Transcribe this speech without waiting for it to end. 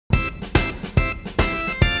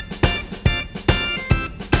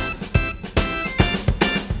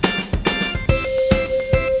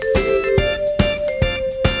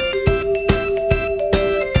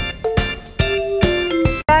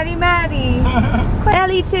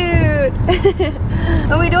Ellie toot.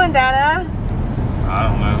 What are we doing, Dada? I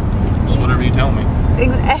don't know. Just whatever you tell me.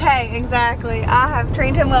 Hey, exactly. I have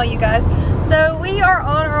trained him well, you guys. So we are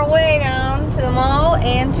on our way down to the mall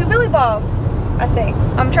and to Billy Bob's, I think.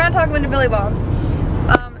 I'm trying to talk him into Billy Bob's.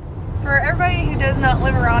 For everybody who does not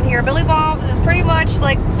live around here, Billy Bob's is pretty much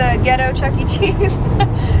like the ghetto Chuck E. Cheese.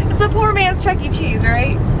 It's the poor man's Chuck E. Cheese,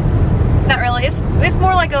 right? Not really. It's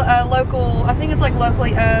more like a local, I think it's like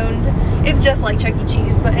locally owned. It's just like Chuck E.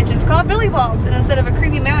 Cheese, but it's just called Billy Bob's. And instead of a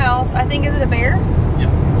creepy mouse, I think, is it a bear?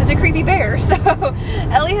 Yeah. It's a creepy bear. So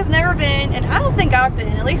Ellie has never been, and I don't think I've been.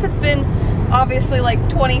 At least it's been obviously like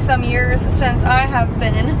 20 some years since I have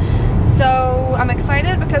been. So I'm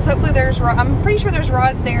excited because hopefully I'm pretty sure there's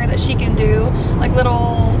rides there that she can do, like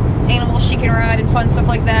little animals she can ride and fun stuff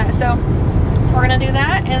like that. So we're gonna do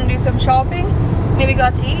that and do some shopping, maybe go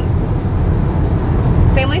out to eat.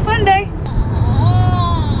 Family fun day.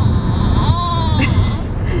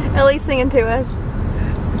 Ellie's singing to us.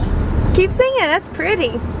 Keep singing, that's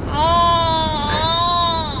pretty.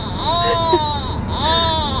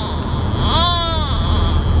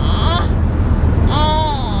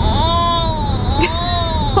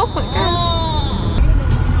 Oh my God.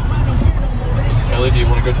 Ellie, do you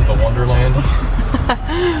want to go to the Wonderland?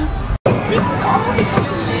 This is all.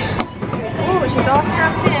 Oh, she's all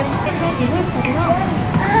strapped in.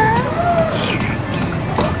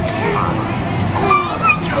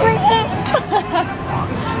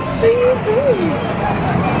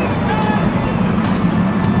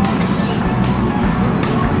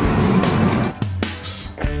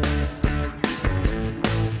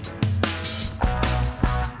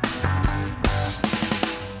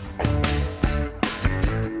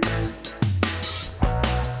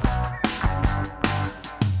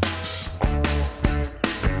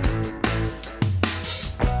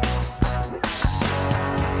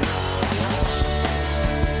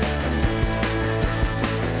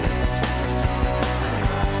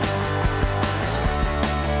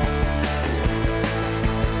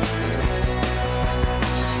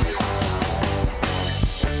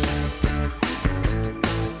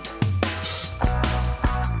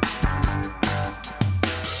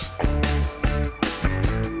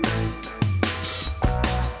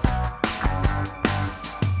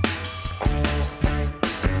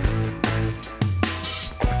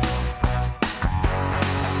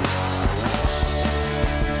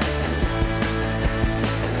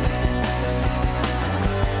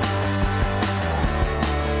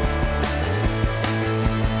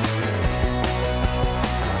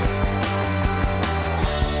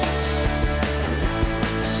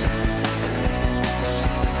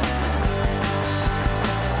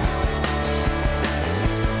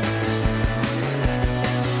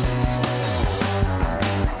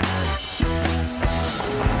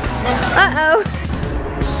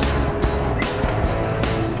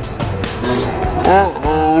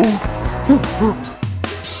 Uh-oh.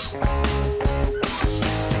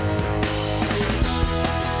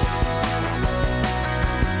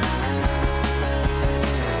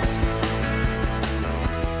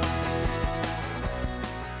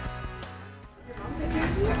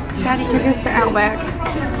 Daddy took us to Outback.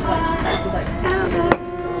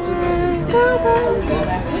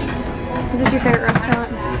 Outback. Is this your favorite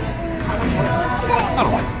restaurant?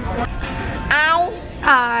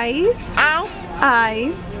 Eyes.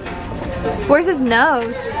 Eyes. Where's his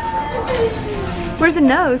nose? Where's the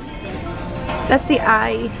nose? That's the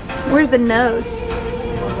eye. Where's the nose?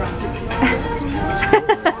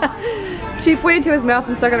 She pointed to his mouth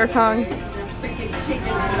and stuck out her tongue.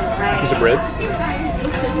 Is it bread?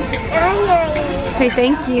 Say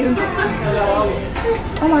thank you.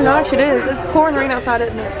 Oh my gosh, it is. It's pouring rain outside,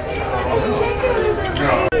 isn't it?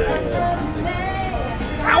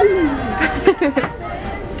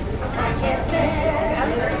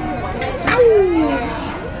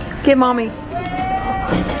 Get mommy.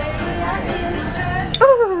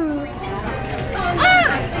 Ooh.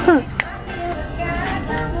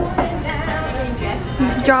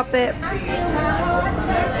 Drop it.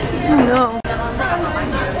 Oh no.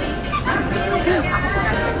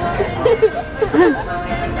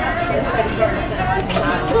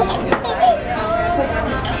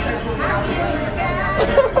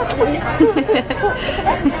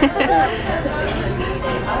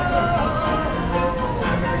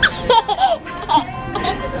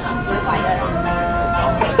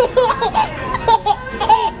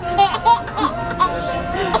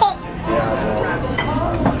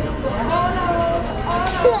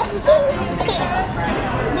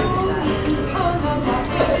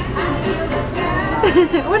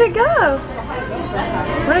 Where'd it go?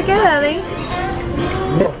 Where'd it go, Ellie?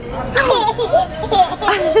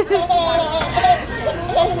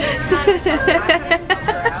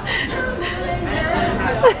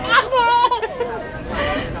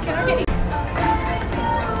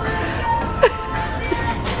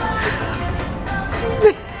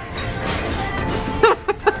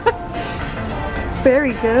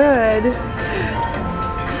 Very good.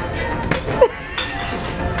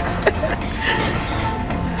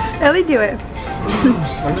 Ellie, do it.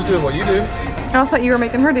 I'm just doing what you do. I thought you were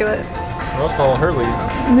making her do it. I was following her lead.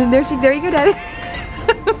 And then there you go, Daddy.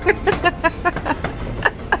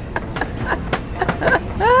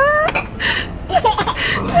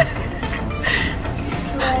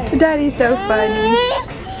 Daddy's so funny.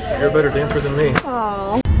 You're a better dancer than me.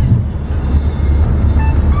 Aww.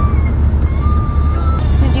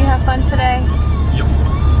 Did you have fun today? Yep.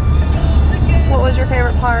 What was your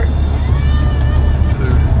favorite part?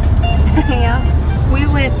 Food. Yeah. We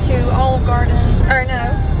went to Olive Garden, or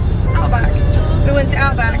no, Outback. We went to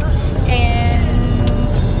Outback and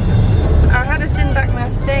I had to send back my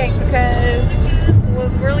steak because it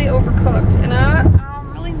was really overcooked. And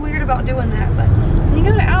I'm really weird about doing that, but when you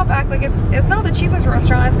go to Outback, like it's not the cheapest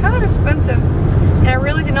restaurant, it's kind of expensive. And I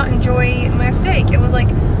really did not enjoy my steak. It was like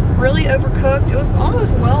really overcooked. It was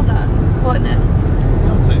almost well done, wasn't it?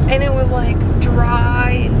 And it was like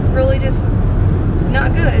dry and really just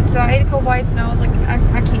not good. So I ate a couple bites and I was like,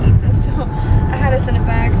 I can't eat this. So I had to send it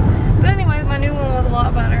back. But anyway, my new one was a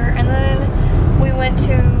lot better. And then we went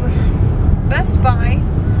to Best Buy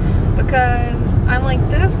because I'm like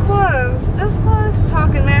this close to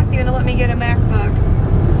talking Matthew into let me get a MacBook.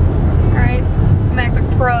 Alright? MacBook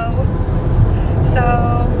Pro. So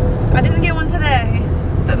I didn't get one today,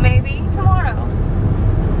 but maybe tomorrow.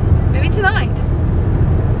 Maybe tonight.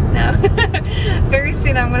 No. Very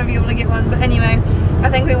soon I'm going to be able to get one. But anyway, I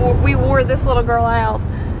think we wore this little girl out.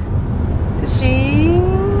 She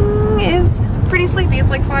is pretty sleepy. It's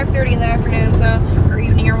like 5:30 in the afternoon, so, or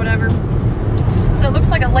evening or whatever. So it looks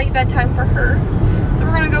like a late bedtime for her. So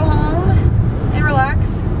we're going to go home and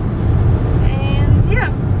relax. And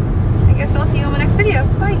yeah, I guess I'll see you on my next video.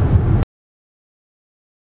 Bye.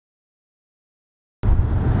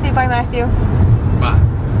 Say bye, Matthew. Bye.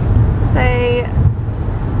 Say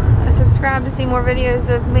subscribe to see more videos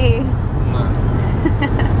of me. No.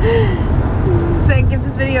 Say give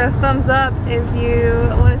this video a thumbs up if you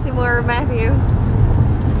want to see more of Matthew.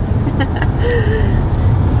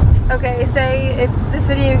 Okay, say if this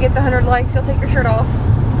video gets 100 likes, you'll take your shirt off.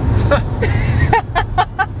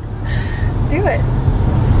 Do it.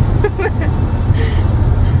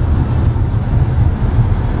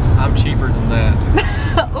 I'm cheaper than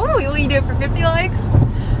that. Oh, will you do it for 50 likes?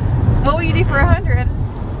 What will you do for 100?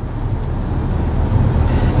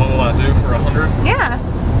 What will I do for 100? Yeah.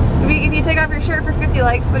 If you take off your shirt for 50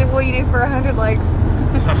 likes, what will you do for 100 likes?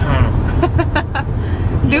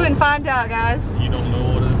 Do it and find out, guys. You don't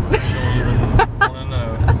know what it is. You don't even want to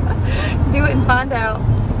know. Do it and find out.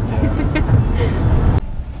 Yeah.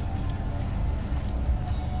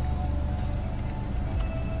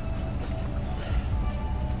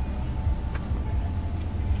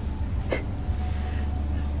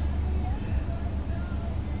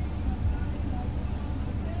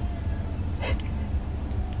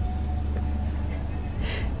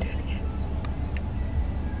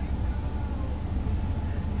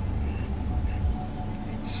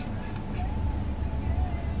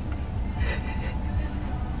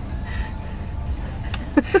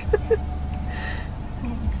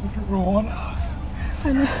 Rolling up.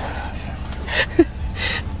 I know.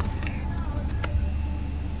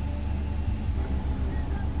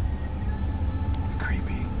 It's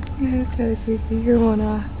creepy. Yeah, it's kind of creepy. You're one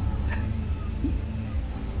eye.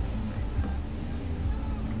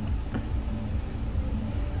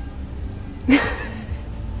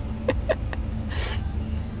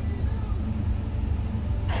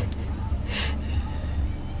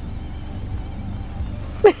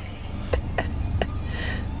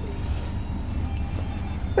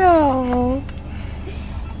 Oh,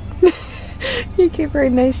 you gave her a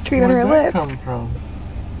nice treat on her lips. Where'd that come from?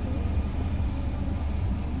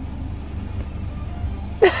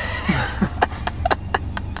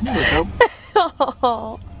 Wake up.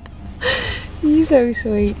 Oh, you're so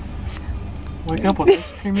sweet. Wake up with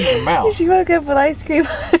ice cream in your mouth. She woke up with ice cream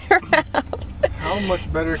in her mouth. How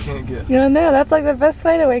much better can it get? You don't know, that's like the best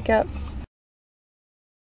way to wake up.